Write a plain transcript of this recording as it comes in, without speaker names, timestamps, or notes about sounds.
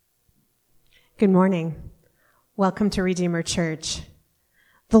Good morning. Welcome to Redeemer Church.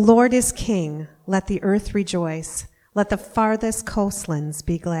 The Lord is King. Let the earth rejoice. Let the farthest coastlands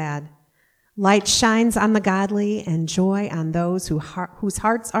be glad. Light shines on the godly and joy on those whose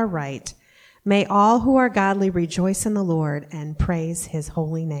hearts are right. May all who are godly rejoice in the Lord and praise his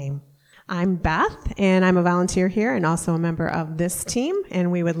holy name. I'm Beth, and I'm a volunteer here and also a member of this team,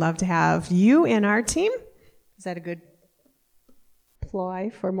 and we would love to have you in our team. Is that a good ploy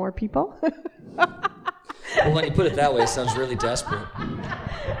for more people? Well, when you put it that way, it sounds really desperate.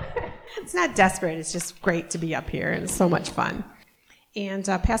 It's not desperate. It's just great to be up here, and it's so much fun. And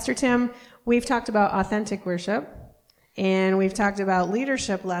Pastor Tim, we've talked about authentic worship, and we've talked about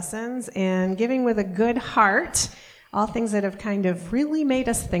leadership lessons and giving with a good heart, all things that have kind of really made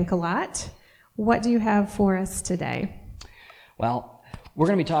us think a lot. What do you have for us today? Well, we're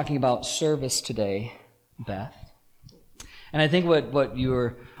going to be talking about service today, Beth. And I think what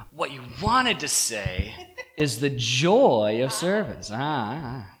you wanted to say is the joy of service.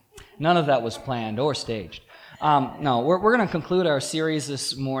 None of that was planned or staged. No, we're going to conclude our series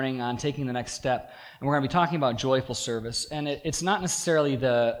this morning on taking the next step, and we're going to be talking about joyful service. And it's not necessarily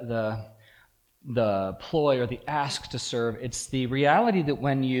the ploy or the ask to serve. It's the reality that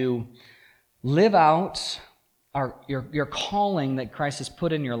when you live out your calling that Christ has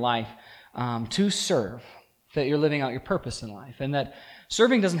put in your life to serve, that you're living out your purpose in life, and that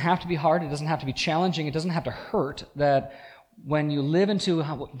serving doesn't have to be hard, it doesn't have to be challenging, it doesn't have to hurt, that when you live into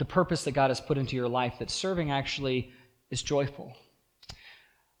the purpose that God has put into your life, that serving actually is joyful.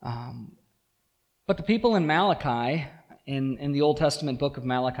 But the people in Malachi, in the Old Testament book of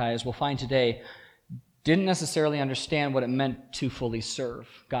Malachi, as we'll find today, didn't necessarily understand what it meant to fully serve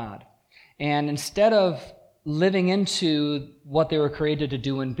God. And instead of living into what they were created to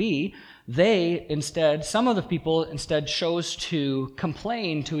do and be, some of the people instead chose to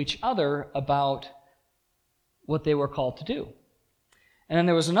complain to each other about what they were called to do. And then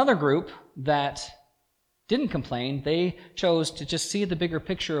there was another group that didn't complain. They chose to just see the bigger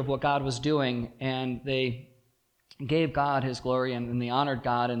picture of what God was doing, and they gave God his glory, and they honored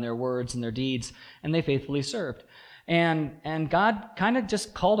God in their words and their deeds, and they faithfully served. And God kind of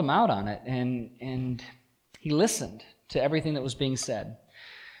just called them out on it, and he listened to everything that was being said.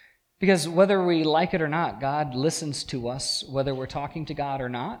 Because whether we like it or not, God listens to us, whether we're talking to God or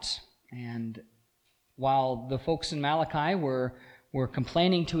not. And while the folks in Malachi were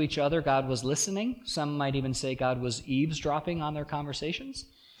complaining to each other, God was listening. Some might even say God was eavesdropping on their conversations.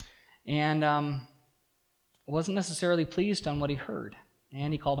 And wasn't necessarily pleased on what he heard.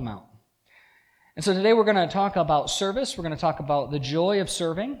 And he called them out. And so today we're going to talk about service. We're going to talk about the joy of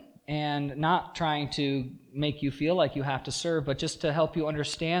serving, and not trying to make you feel like you have to serve, but just to help you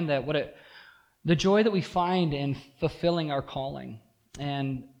understand that the joy that we find in fulfilling our calling,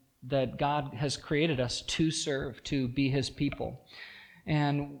 and that God has created us to serve, to be his people.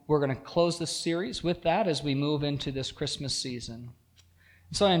 And we're going to close this series with that as we move into this Christmas season.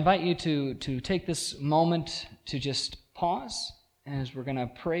 So I invite you to take this moment to just pause as we're going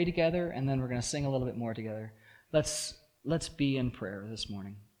to pray together, and then we're going to sing a little bit more together. Let's be in prayer this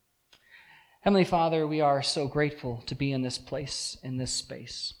morning. Heavenly Father, we are so grateful to be in this place, in this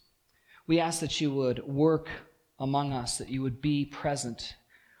space. We ask that you would work among us, that you would be present,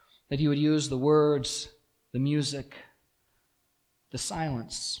 that you would use the words, the music, the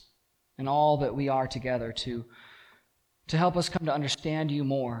silence, and all that we are together to help us come to understand you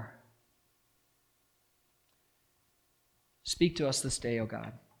more. Speak to us this day, O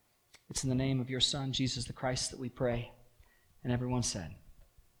God. It's in the name of your Son, Jesus the Christ, that we pray. And everyone said,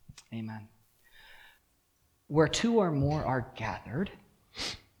 amen. Where two or more are gathered,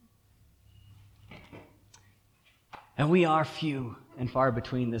 and we are few and far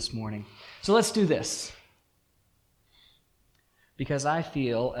between this morning. So let's do this. Because I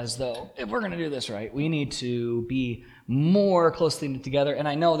feel as though if we're going to do this right, we need to be more closely knit together. And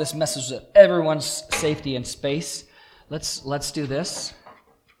I know this messes with everyone's safety and space. Let's do this.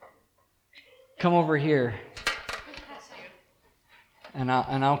 Come over here. And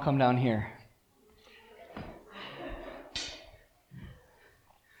I'll come down here.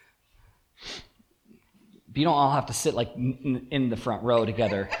 You don't all have to sit like in the front row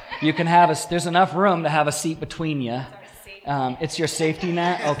together. You can there's enough room to have a seat between you. It's your safety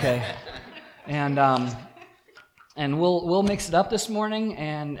net? Okay. And we'll mix it up this morning,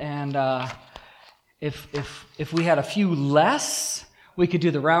 and if we had a few less, we could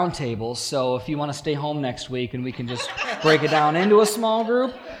do the round tables. So if you want to stay home next week and we can just break it down into a small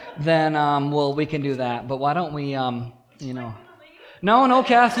group, then we can do that. But why don't we No,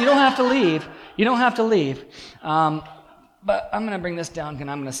 Kath, you don't have to leave. You don't have to leave. But I'm going to bring this down,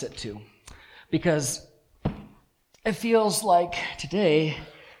 and I'm going to sit too. because it feels like today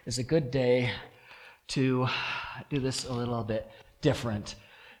is a good day to do this a little bit different.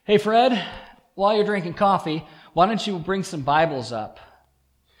 Hey, Fred, while you're drinking coffee, why don't you bring some Bibles up?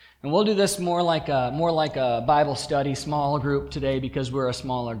 And we'll do this more like a Bible study, small group today because we're a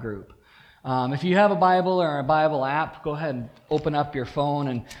smaller group. If you have a Bible or a Bible app, go ahead and open up your phone,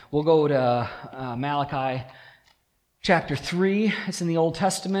 and we'll go to Malachi chapter 3. It's in the Old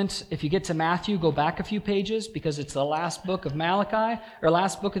Testament. If you get to Matthew, go back a few pages because it's the last book of Malachi, or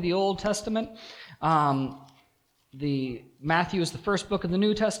last book of the Old Testament. The Matthew is the first book of the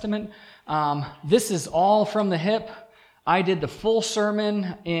New Testament. This is all from the hip. I did the full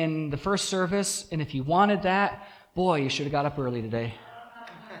sermon in the first service, and if you wanted that, boy, you should have got up early today.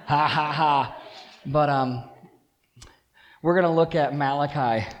 Ha ha ha. But we're going to look at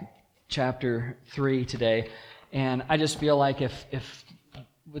Malachi chapter 3 today, and I just feel like if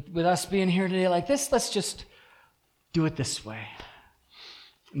with us being here today like this, let's just do it this way.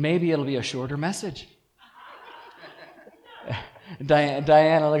 Maybe it'll be a shorter message.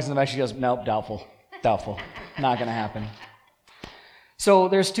 Diana looks in the back, she goes, nope, doubtful, not going to happen. So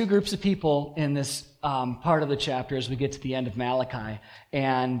there's two groups of people in this part of the chapter as we get to the end of Malachi,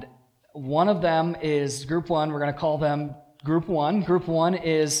 and one of them is group one. We're going to call them group one. Group one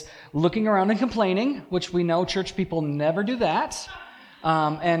is looking around and complaining, which we know church people never do that.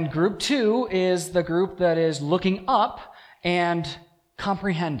 And group two is the group that is looking up and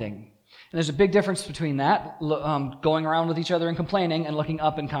comprehending. And there's a big difference between that, going around with each other and complaining, and looking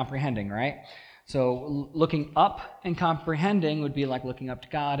up and comprehending, right? So looking up and comprehending would be like looking up to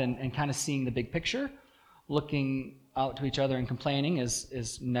God and kind of seeing the big picture. Looking out to each other and complaining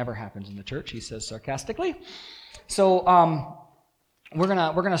is never happens in the church, he says sarcastically. So we're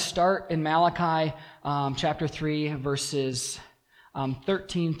gonna start in Malachi chapter 3, verses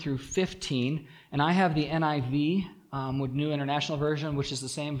 13 through 15, and I have the NIV with New International Version, which is the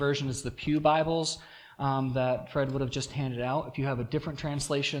same version as the Pew Bibles that Fred would have just handed out. If you have a different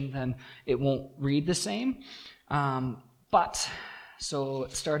translation, then it won't read the same. So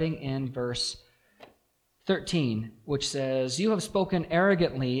starting in verse 13, which says, "You have spoken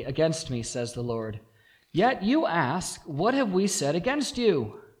arrogantly against me, says the Lord. Yet you ask, what have we said against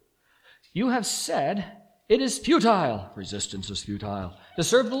you? You have said, it is futile, resistance is futile, to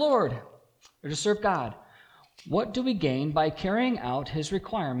serve the Lord, or to serve God. What do we gain by carrying out his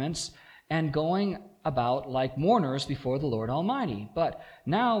requirements and going about like mourners before the Lord Almighty? But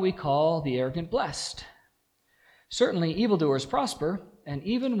now we call the arrogant blessed. Certainly evildoers prosper, and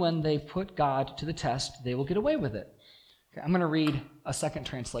even when they put God to the test, they will get away with it." Okay, I'm going to read a second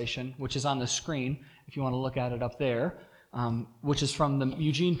translation, which is on the screen, if you want to look at it up there, which is from the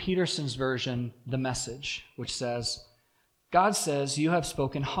Eugene Peterson's version, The Message, which says, "God says, you have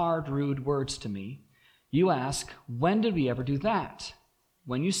spoken hard, rude words to me. You ask, when did we ever do that?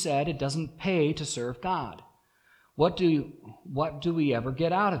 When you said it doesn't pay to serve God. What do we ever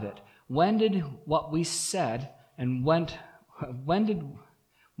get out of it? When did what we said and when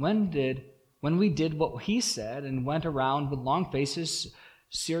we did what he said and went around with long faces,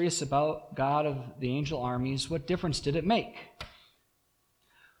 serious about God of the angel armies, what difference did it make?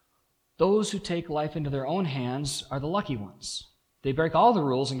 Those who take life into their own hands are the lucky ones. They break all the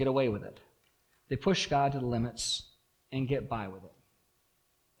rules and get away with it. They push God to the limits and get by with it."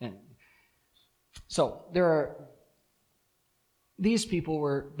 And so these people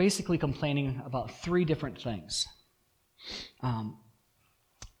were basically complaining about three different things.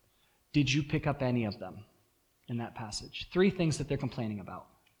 Did you pick up any of them in that passage? Three things that they're complaining about.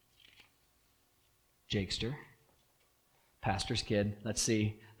 Jakester, pastor's kid. Let's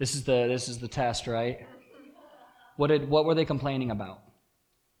see. This is the test, right? What were they complaining about?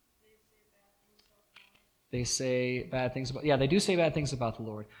 They say bad things about. Yeah, they do say bad things about the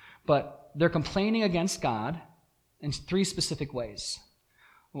Lord, but they're complaining against God in three specific ways.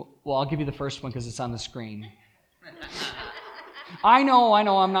 Well, I'll give you the first one because it's on the screen. I know,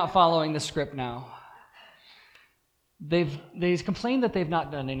 I'm not following the script now. They've complained that they've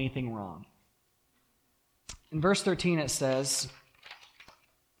not done anything wrong. In verse 13 it says,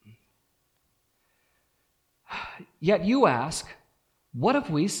 "Yet you ask, what have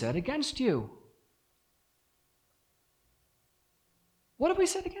we said against you?" What have we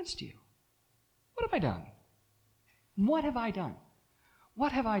said against you? What have I done? What have I done?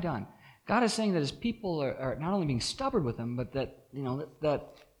 What have I done? God is saying that his people are not only being stubborn with him, but that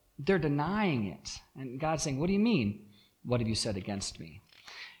they're denying it. And God's saying, what do you mean? What have you said against me?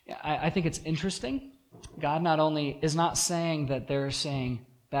 I think it's interesting. God not only is not saying that they're saying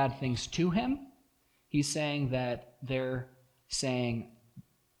bad things to him, he's saying that they're saying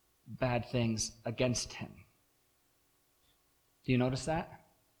bad things against him. Do you notice that?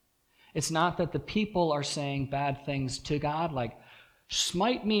 It's not that the people are saying bad things to God, like,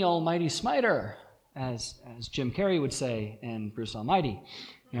 smite me, almighty smiter, as Jim Carrey would say in Bruce Almighty.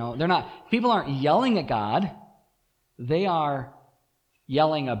 People aren't yelling at God. They are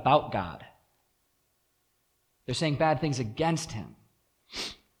yelling about God. They're saying bad things against him.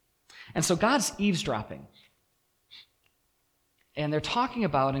 And so God's eavesdropping. And they're talking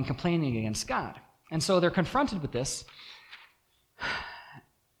about and complaining against God. And so they're confronted with this,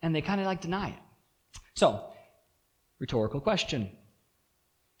 and they kind of deny it. So, rhetorical question.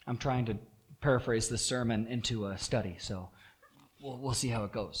 I'm trying to paraphrase this sermon into a study, so we'll see how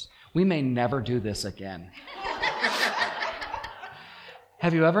it goes. We may never do this again.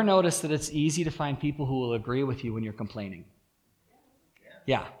 Have you ever noticed that it's easy to find people who will agree with you when you're complaining?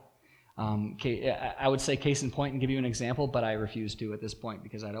 Yeah. I would say case in point and give you an example, but I refuse to at this point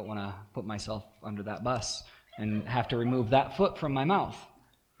because I don't want to put myself under that bus and have to remove that foot from my mouth.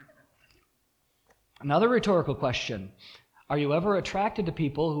 Another rhetorical question. Are you ever attracted to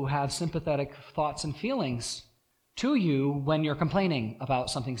people who have sympathetic thoughts and feelings to you when you're complaining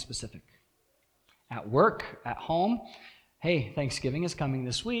about something specific? At work, at home? Hey, Thanksgiving is coming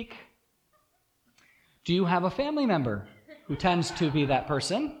this week. Do you have a family member who tends to be that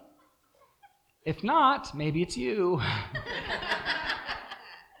person? If not, maybe it's you.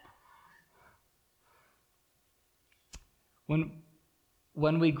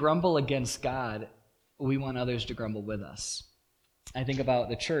 When we grumble against God, we want others to grumble with us. I think about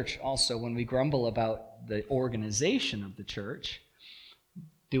the church also. When we grumble about the organization of the church,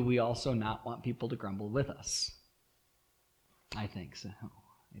 do we also not want people to grumble with us? I think so.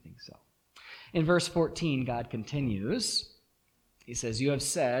 In verse 14, God continues. He says, you have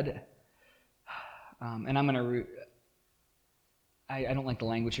said, and I'm going to, I don't like the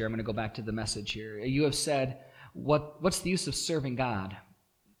language here. I'm going to go back to the message here. You have said, what's the use of serving God?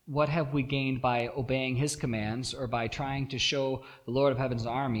 What have we gained by obeying his commands or by trying to show the Lord of heaven's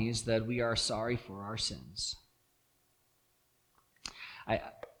armies that we are sorry for our sins? I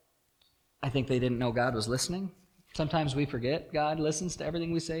think they didn't know God was listening. Sometimes we forget God listens to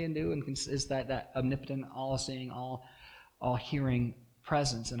everything we say and do and is that omnipotent, all-seeing, all-hearing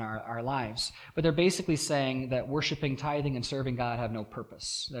presence in our lives. But they're basically saying that worshiping, tithing, and serving God have no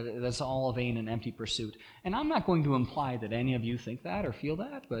purpose. That's all a vain and empty pursuit. And I'm not going to imply that any of you think that or feel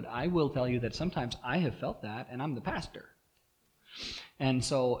that, but I will tell you that sometimes I have felt that, and I'm the pastor. And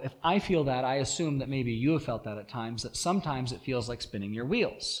so if I feel that, I assume that maybe you have felt that at times, that sometimes it feels like spinning your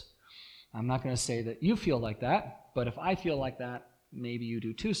wheels. I'm not going to say that you feel like that, but if I feel like that, maybe you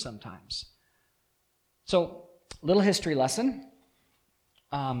do too sometimes. So, little history lesson.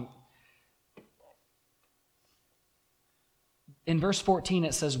 In verse 14,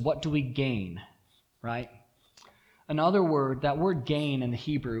 it says, what do we gain, right? Another word, that word gain in the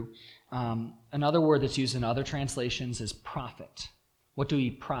Hebrew, another word that's used in other translations is profit. What do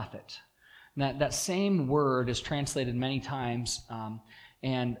we profit? That same word is translated many times,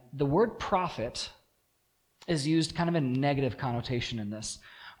 and the word profit is used kind of in negative connotation in this.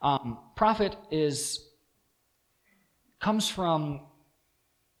 Profit comes from,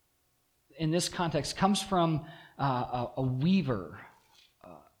 in this context, comes from a weaver.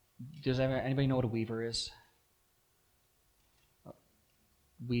 Does anybody know what a weaver is?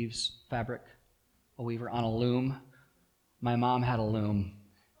 Weaves fabric. A weaver on a loom. My mom had a loom.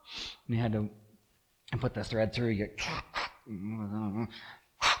 And you had to put the thread through. You get,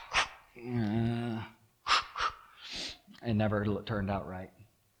 it never turned out right.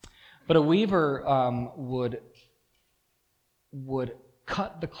 But a weaver would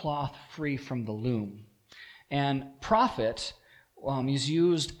cut the cloth free from the loom. And profit is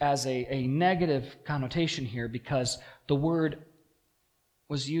used as a negative connotation here because the word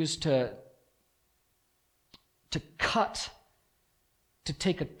was used to cut, to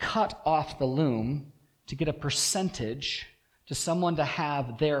take a cut off the loom, to get a percentage, to someone to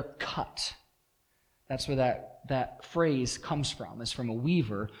have their cut. That's where that phrase comes from. It's from a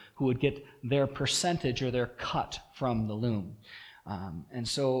weaver who would get their percentage or their cut from the loom. And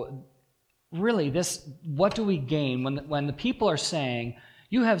so really what do we gain when the people are saying,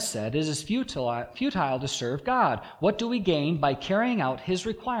 you have said it is futile to serve God. What do we gain by carrying out his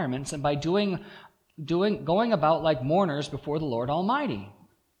requirements and by going about like mourners before the Lord Almighty?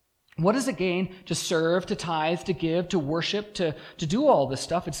 What does it gain to serve, to tithe, to give, to worship, to do all this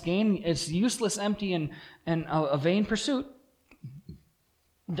stuff? It's useless, empty, and a vain pursuit.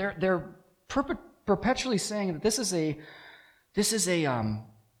 They're perpetually saying that this is a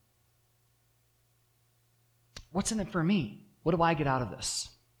what's in it for me? What do I get out of this?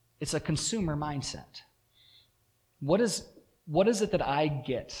 It's a consumer mindset. What is it that I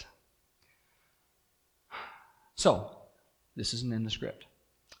get? So, this isn't in the script.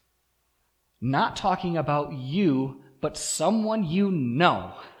 Not talking about you, but someone you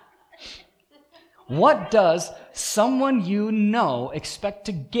know. What does someone you know expect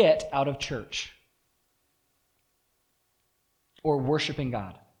to get out of church? Or worshiping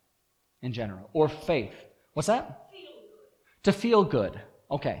God in general? Or faith? What's that? To feel good.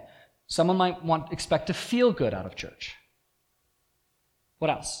 Okay. Someone might expect to feel good out of church. What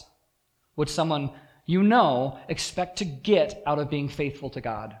else? Would someone you know expect to get out of being faithful to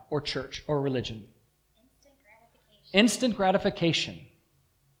God or church or religion? Instant gratification.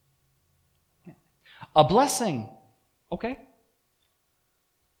 A blessing. Okay.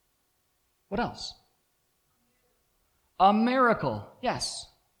 What else? A miracle. Yes.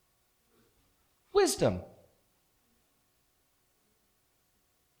 Wisdom.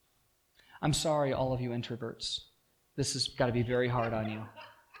 I'm sorry, all of you introverts. This has got to be very hard on you.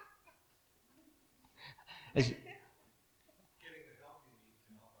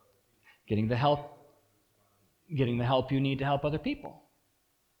 Getting the help you need to help other people.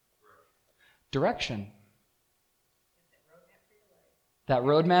 Direction. That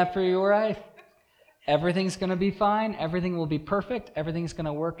roadmap for your life. Everything's going to be fine. Everything will be perfect. Everything's going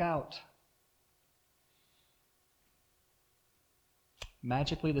to work out.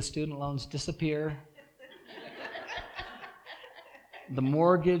 Magically, the student loans disappear. The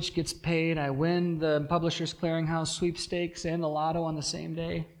mortgage gets paid. I win the Publishers Clearinghouse sweepstakes and the lotto on the same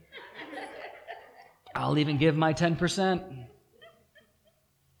day. I'll even give my 10%. Sometimes we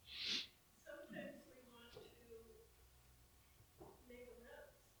want to make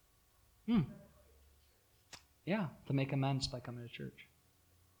amends. Yeah, to make amends by coming to church.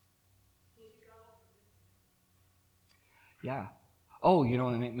 Yeah. Oh, you know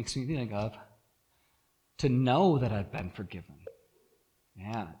what it makes me think of? To know that I've been forgiven.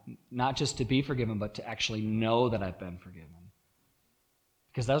 Yeah, not just to be forgiven, but to actually know that I've been forgiven.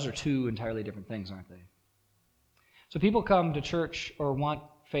 Because those are two entirely different things, aren't they? So people come to church or want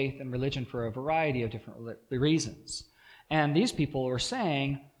faith and religion for a variety of different reasons. And these people are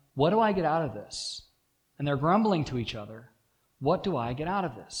saying, what do I get out of this? And they're grumbling to each other, what do I get out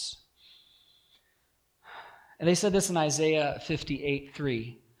of this? And they said this in Isaiah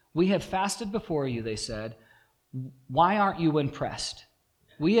 58:3. We have fasted before you, they said. Why aren't you impressed?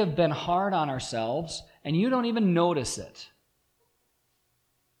 We have been hard on ourselves, and you don't even notice it.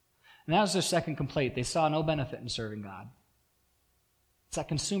 And that was their second complaint. They saw no benefit in serving God. It's that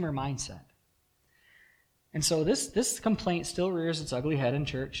consumer mindset. And so this complaint still rears its ugly head in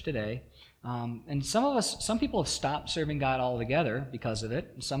church today. And some people have stopped serving God altogether because of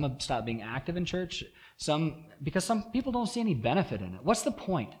it. Some have stopped being active in church. Because some people don't see any benefit in it. What's the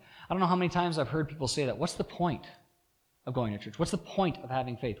point? I don't know how many times I've heard people say that. What's the point of going to church? What's the point of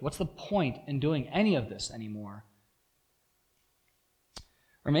having faith? What's the point in doing any of this anymore?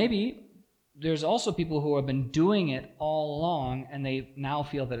 Or maybe there's also people who have been doing it all along and they now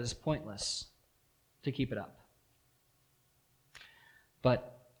feel that it's pointless to keep it up. But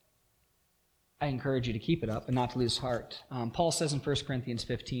I encourage you to keep it up and not to lose heart. Paul says in 1 Corinthians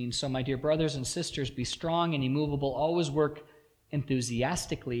 15, so my dear brothers and sisters, be strong and immovable, always work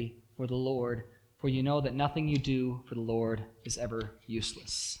enthusiastically for the Lord, for you know that nothing you do for the Lord is ever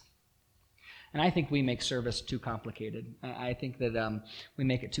useless. And I think we make service too complicated. I think that we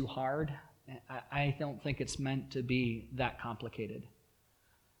make it too hard. I don't think it's meant to be that complicated.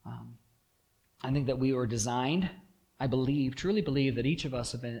 I think that we were designed, I truly believe that each of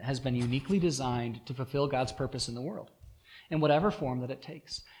us has been uniquely designed to fulfill God's purpose in the world, in whatever form that it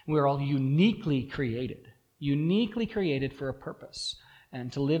takes. We're all uniquely created for a purpose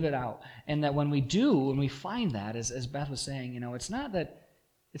and to live it out. And that when we find that, as Beth was saying, it's not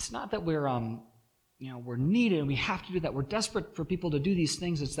that we're needed and we have to do that. We're desperate for people to do these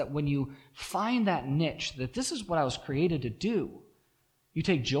things. It's that when you find that niche, that this is what I was created to do, you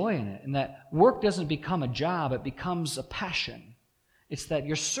take joy in it. And that work doesn't become a job, it becomes a passion. It's that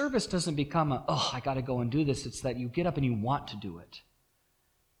your service doesn't become I got to go and do this. It's that you get up and you want to do it.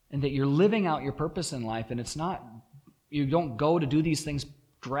 And that you're living out your purpose in life, and it's not, you don't go to do these things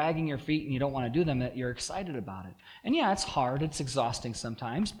dragging your feet and you don't want to do them, that you're excited about it. And yeah, it's hard, it's exhausting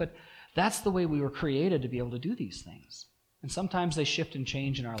sometimes, but that's the way we were created to be able to do these things. And sometimes they shift and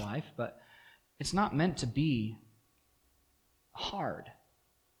change in our life, but it's not meant to be hard.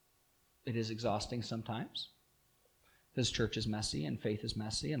 It is exhausting sometimes, because church is messy and faith is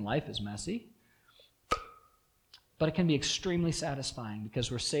messy and life is messy. But it can be extremely satisfying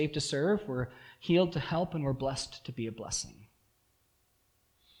because we're saved to serve, we're healed to help, and we're blessed to be a blessing.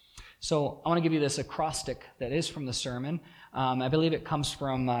 So I want to give you this acrostic that is from the sermon. I believe it comes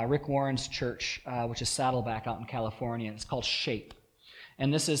from Rick Warren's church, which is Saddleback out in California. It's called SHAPE.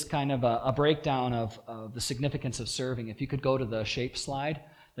 And this is kind of a breakdown of the significance of serving. If you could go to the SHAPE slide.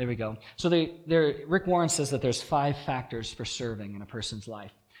 There we go. So Rick Warren says that there's 5 factors for serving in a person's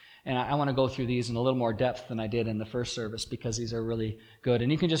life. And I want to go through these in a little more depth than I did in the first service because these are really good.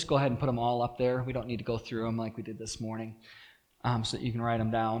 And you can just go ahead and put them all up there. We don't need to go through them like we did this morning so that you can write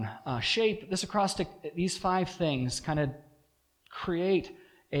them down. SHAPE, this acrostic, these 5 things kind of create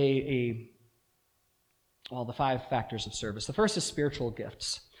the 5 factors of service. The first is spiritual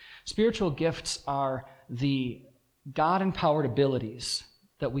gifts. Spiritual gifts are the God-empowered abilities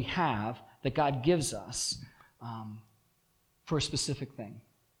that we have, that God gives us for a specific thing.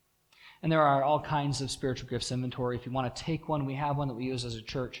 And there are all kinds of spiritual gifts inventory. If you want to take one, we have one that we use as a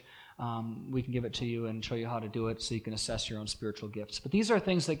church. We can give it to you and show you how to do it so you can assess your own spiritual gifts. But these are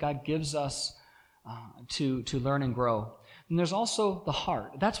things that God gives us to learn and grow. And there's also the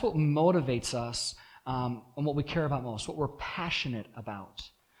heart. That's what motivates us and what we care about most, what we're passionate about.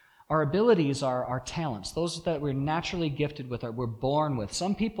 Our abilities are our talents, those that we're naturally gifted with, we're born with.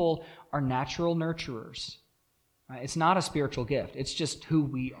 Some people are natural nurturers. Right? It's not a spiritual gift. It's just who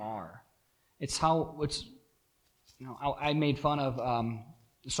we are. I made fun of,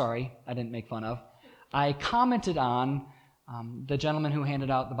 I didn't make fun of. I commented on the gentleman who handed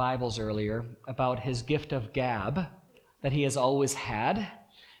out the Bibles earlier about his gift of gab that he has always had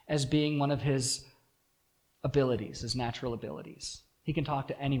as being one of his abilities, his natural abilities. He can talk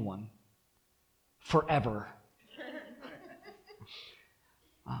to anyone forever.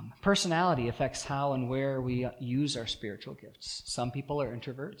 Personality affects how and where we use our spiritual gifts. Some people are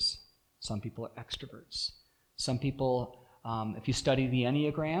introverts. Some people are extroverts. Some people, if you study the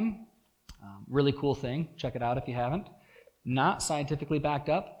Enneagram, really cool thing. Check it out if you haven't. Not scientifically backed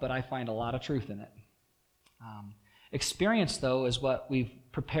up, but I find a lot of truth in it. Experience, though, is what we've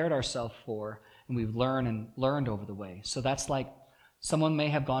prepared ourselves for and we've learned over the way. So that's like someone may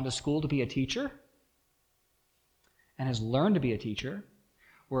have gone to school to be a teacher and has learned to be a teacher,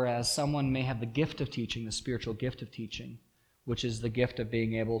 whereas someone may have the gift of teaching, the spiritual gift of teaching, which is the gift of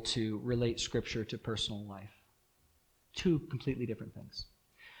being able to relate Scripture to personal life. 2 completely different things.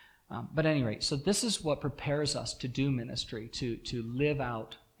 But at any rate, so this is what prepares us to do ministry, to live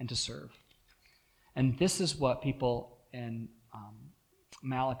out and to serve. And this is what people in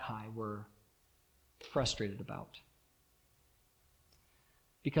Malachi were frustrated about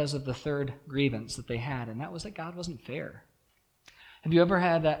because of the third grievance that they had, and that was that God wasn't fair. Have you ever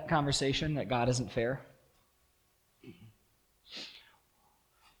had that conversation that God isn't fair?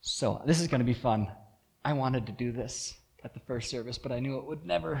 So this is going to be fun. I wanted to do this at the first service, but I knew it would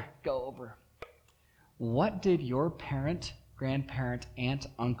never go over. What did your parent, grandparent, aunt,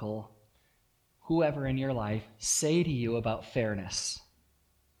 uncle, whoever in your life say to you about fairness?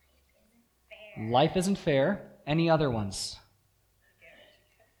 Life isn't fair. Any other ones?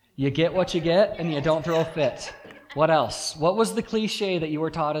 You get what you get and you don't throw a fit. What else? What was the cliche that you were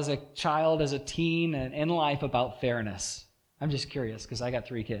taught as a child, as a teen, and in life about fairness? I'm just curious because I got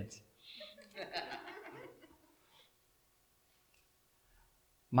 3 kids.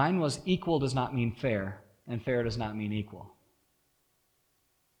 Mine was equal does not mean fair, and fair does not mean equal.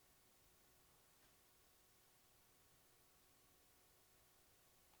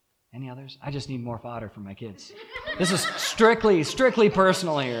 Any others? I just need more fodder for my kids. This is strictly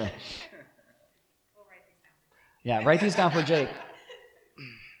personal here. We'll write these down. Yeah, write these down for Jake.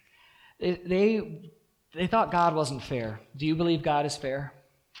 They thought God wasn't fair. Do you believe God is fair?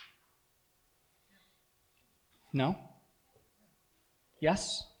 No?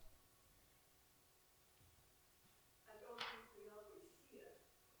 Yes? I don't think we always see it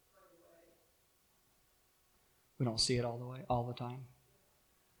right away. We don't see it all the way, all the time.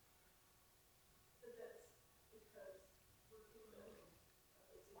 But that's because we're human. It's a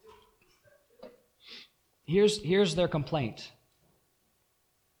different perspective. Here's their complaint.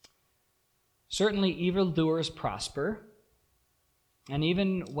 Certainly evildoers prosper, and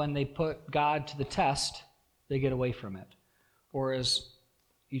even when they put God to the test, they get away from it. Or as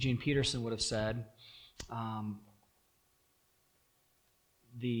Eugene Peterson would have said,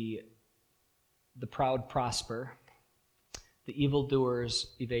 the proud prosper, the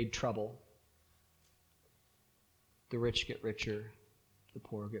evildoers evade trouble, the rich get richer, the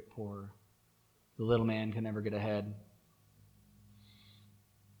poor get poorer, the little man can never get ahead.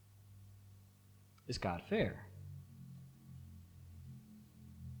 Is God fair?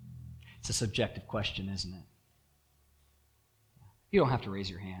 It's a subjective question, isn't it? You don't have to raise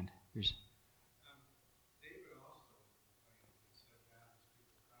your hand. David also complained. He said, God, as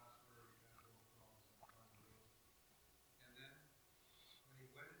people prosper,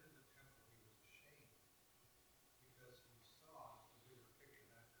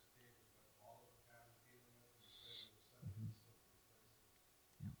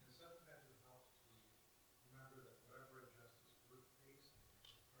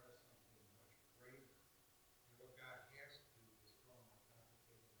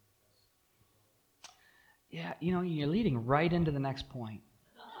 Yeah, you're leading right into the next point.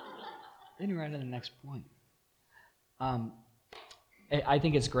 Leading right into the next point. I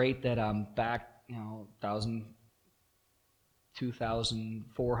think it's great that back,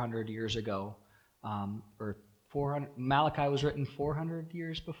 2,400 years ago, or 400, Malachi was written 400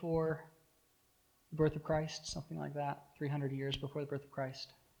 years before the birth of Christ, something like that, 300 years before the birth of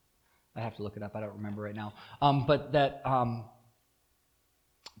Christ. I have to look it up. I don't remember right now. But that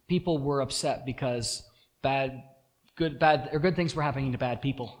people were upset because good things were happening to bad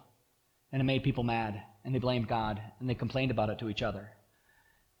people, and it made people mad, and they blamed God, and they complained about it to each other.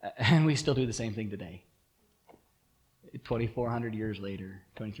 And we still do the same thing today. 2,400 years later,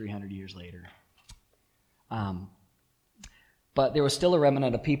 2,300 years later. But there was still a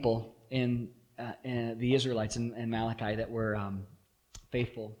remnant of people in the Israelites in Malachi that were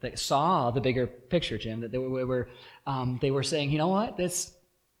faithful, that saw the bigger picture, Jim, that they were saying, you know what,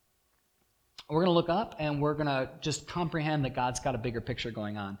 we're going to look up and we're going to just comprehend that God's got a bigger picture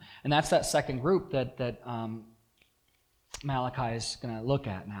going on. And that's that second group that Malachi is going to look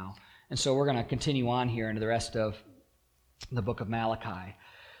at now. And so we're going to continue on here into the rest of the book of Malachi.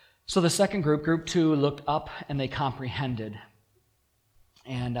 So the second group, group 2, looked up and they comprehended.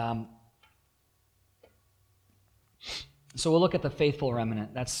 And so we'll look at the faithful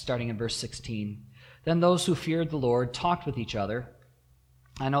remnant. That's starting in verse 16. Then those who feared the Lord talked with each other.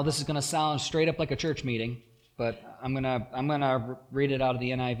 I know this is going to sound straight up like a church meeting, but I'm gonna read it out of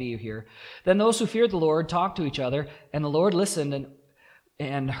the NIV here. Then those who feared the Lord talked to each other, and the Lord listened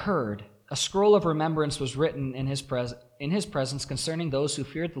and heard. A scroll of remembrance was written in his presence concerning those who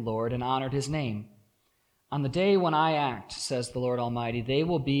feared the Lord and honored his name. On the day when I act, says the Lord Almighty, they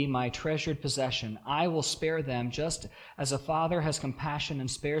will be my treasured possession. I will spare them just as a father has compassion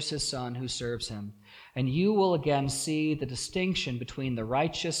and spares his son who serves him. And you will again see the distinction between the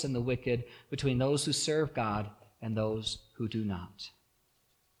righteous and the wicked, between those who serve God and those who do not.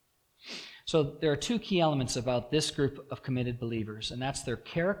 So there are two key elements about this group of committed believers, and that's their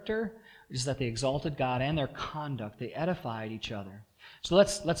character, which is that they exalted God, and their conduct. They edified each other. So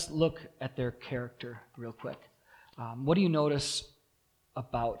let's look at their character real quick. What do you notice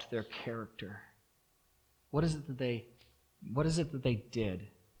about their character? What is it that they did?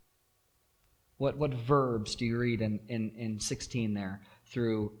 What verbs do you read in 16 there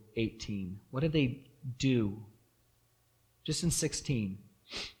through 18? What did they do? Just in 16.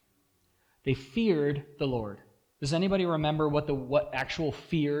 They feared the Lord. Does anybody remember what actual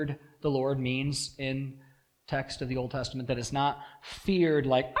feared the Lord means in text of the Old Testament? That it's not feared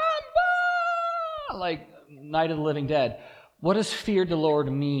like Night of the Living Dead. What does feared the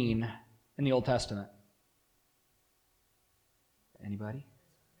Lord mean in the Old Testament? Anybody?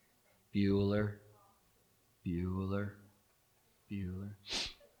 Bueller. Yeah.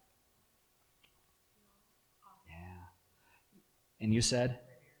 And you said?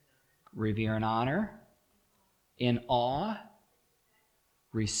 Revere and honor. In awe.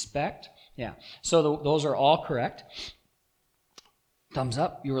 Respect. Yeah. So those are all correct. Thumbs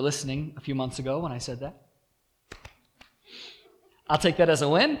up. You were listening a few months ago when I said that. I'll take that as a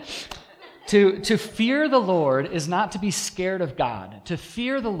win. To fear the Lord is not to be scared of God. To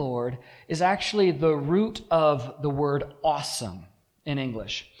fear the Lord is actually the root of the word awesome in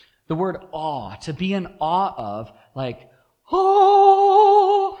English. The word awe, to be in awe of, like,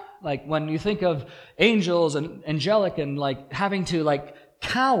 oh, like when you think of angels and angelic and like having to like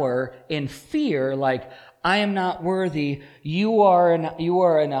cower in fear, like, I am not worthy. You are in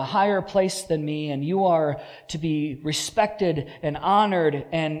a higher place than me, and you are to be respected and honored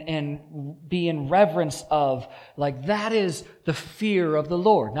and be in reverence of. Like, that is the fear of the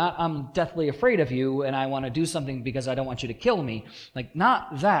Lord. Not, I'm deathly afraid of you and I want to do something because I don't want you to kill me. Like,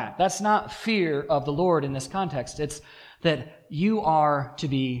 not that. That's not fear of the Lord in this context. It's that you are to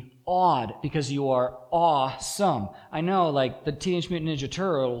be awed because you are awesome. I know, like, the Teenage Mutant Ninja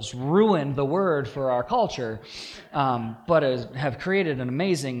Turtles ruined the word for our culture, but have created an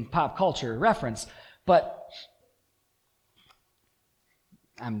amazing pop culture reference. But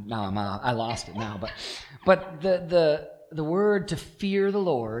I lost it now. But the word to fear the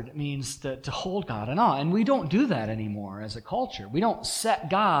Lord means to hold God in awe, and we don't do that anymore as a culture. We don't set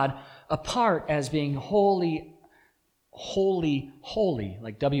God apart as being holy,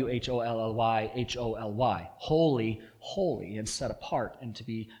 like WHOLLY, holy, and set apart and to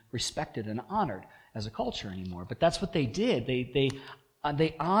be respected and honored as a culture anymore. But that's what they did. They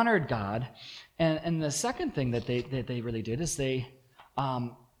honored God, and the second thing that they really did is that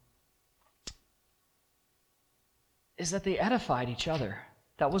they edified each other.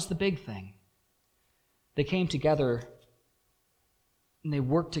 That was the big thing. They came together and they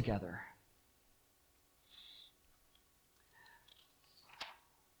worked together.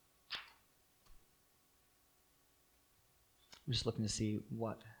 I'm just looking to see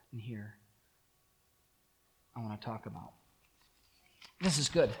what in here I want to talk about. This is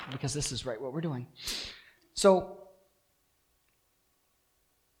good, because this is right what we're doing. So,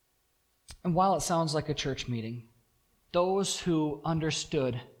 and while it sounds like a church meeting, those who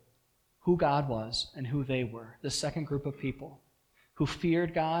understood who God was and who they were, the second group of people who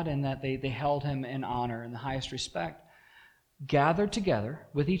feared God and that they held him in honor and the highest respect, gathered together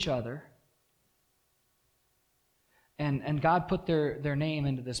with each other, and God put their name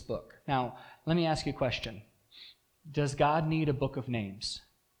into this book. Now, let me ask you a question. Does God need a book of names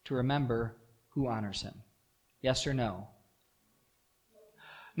to remember who honors him? Yes or no?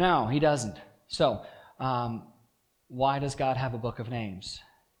 No, he doesn't. So, why does God have a book of names?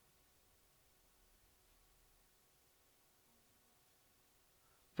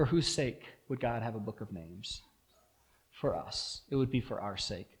 For whose sake would God have a book of names? For us. It would be for our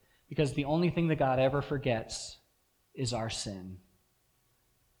sake. Because the only thing that God ever forgets is our sin.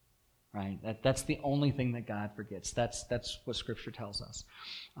 Right? That's the only thing that God forgets. That's what Scripture tells us.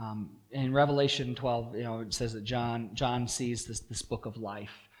 In Revelation 12, it says that John sees this book of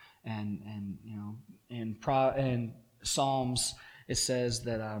life, and in Psalms it says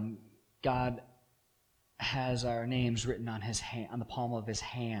that God has our names written on his hand, on the palm of his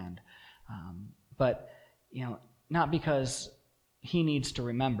hand, but not because he needs to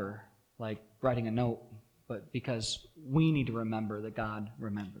remember, like writing a note, but because we need to remember that God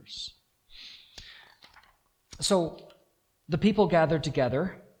remembers. So the people gathered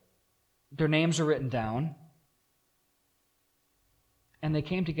together, their names are written down, and they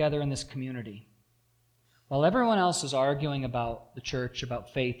came together in this community. While everyone else is arguing about the church,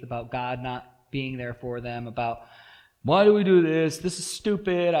 about faith, about God not being there for them, about why do we do this? This is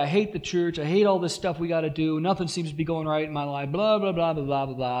stupid. I hate the church. I hate all this stuff we got to do. Nothing seems to be going right in my life. Blah, blah, blah, blah, blah,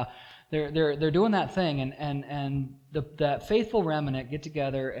 blah, blah. They're doing that thing, and that faithful remnant get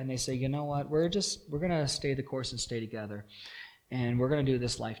together and they say, you know what? We're going to stay the course and stay together, and we're going to do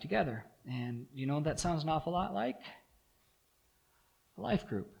this life together. And that sounds an awful lot like a life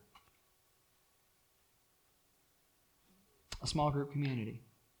group, a small group community.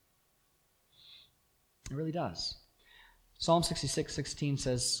 It really does. Psalm 66:16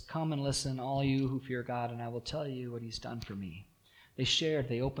 says, "Come and listen, all you who fear God, and I will tell you what he's done for me." They shared,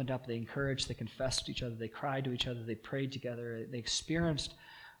 they opened up, they encouraged, they confessed to each other, they cried to each other, they prayed together, they experienced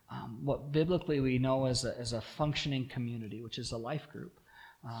what biblically we know as a functioning community, which is a life group.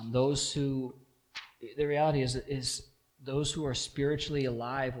 The reality is those who are spiritually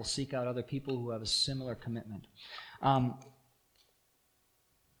alive will seek out other people who have a similar commitment.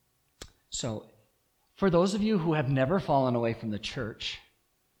 So, for those of you who have never fallen away from the church,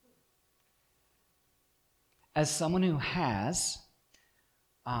 as someone who has,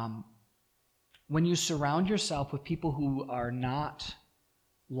 when you surround yourself with people who are not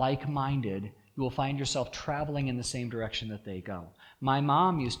like-minded, you will find yourself traveling in the same direction that they go. My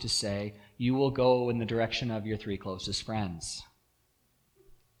mom used to say, you will go in the direction of your 3 closest friends.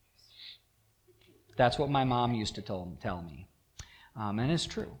 That's what my mom used to tell me. And it's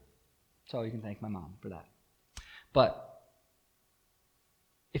true. So you can thank my mom for that. But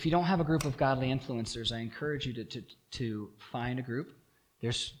if you don't have a group of godly influencers, I encourage you to find a group.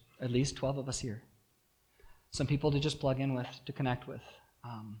 There's at least 12 of us here. Some people to just plug in with, to connect with.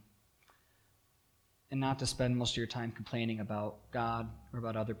 And not to spend most of your time complaining about God or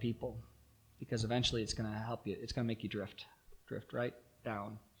about other people. Because eventually it's going to help you. It's going to make you drift right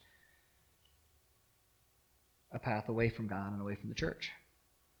down a path away from God and away from the church.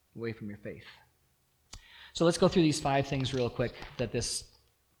 Away from your faith. So let's go through these 5 things real quick that this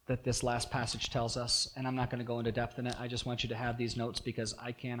last passage tells us, and I'm not going to go into depth in it. I just want you to have these notes because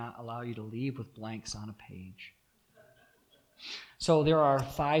I cannot allow you to leave with blanks on a page. So there are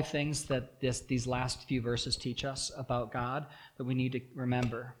 5 things that these last few verses teach us about God that we need to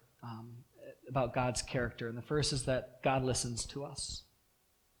remember about God's character. And the first is that God listens to us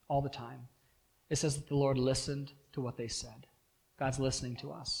all the time. It says that the Lord listened to what they said. God's listening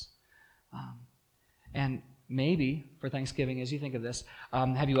to us. And maybe for Thanksgiving, as you think of this,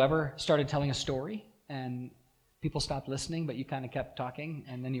 have you ever started telling a story and people stopped listening, but you kind of kept talking,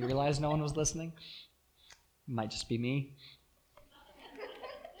 and then you realized no one was listening? It might just be me.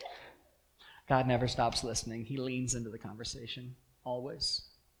 God never stops listening. He leans into the conversation, always.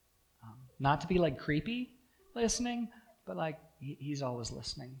 Not to be like creepy listening, but like he's always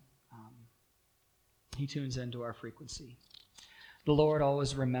listening. He tunes into our frequency. The Lord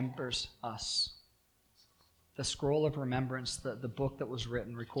always remembers us. The scroll of remembrance, the book that was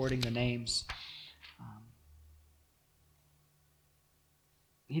written, recording the names.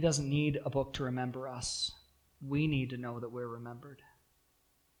 He doesn't need a book to remember us. we need to know that we're remembered.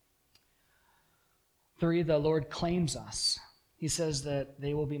 3, the Lord claims us. He says that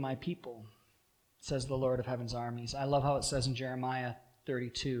they will be my people, says the Lord of heaven's armies. I love how it says in Jeremiah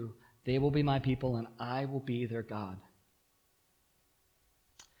 32, they will be my people and I will be their God.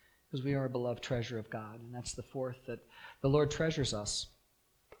 Because we are a beloved treasure of God. And that's the 4th, that the Lord treasures us.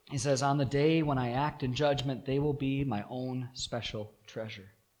 He says, on the day when I act in judgment, they will be my own special treasure.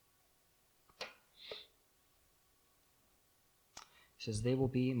 He says, they will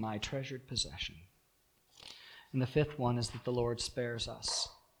be my treasured possession. And the 5th one is that the Lord spares us.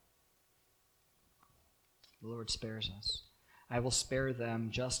 The Lord spares us. I will spare them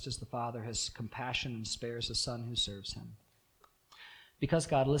just as the Father has compassion and spares the Son who serves him. Because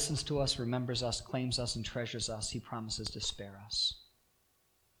God listens to us, remembers us, claims us, and treasures us, he promises to spare us,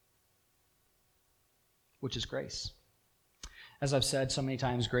 which is grace. As I've said so many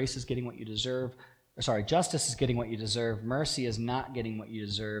times, grace is getting what you deserve. Justice is getting what you deserve. Mercy is not getting what you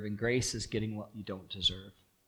deserve, and grace is getting what you don't deserve.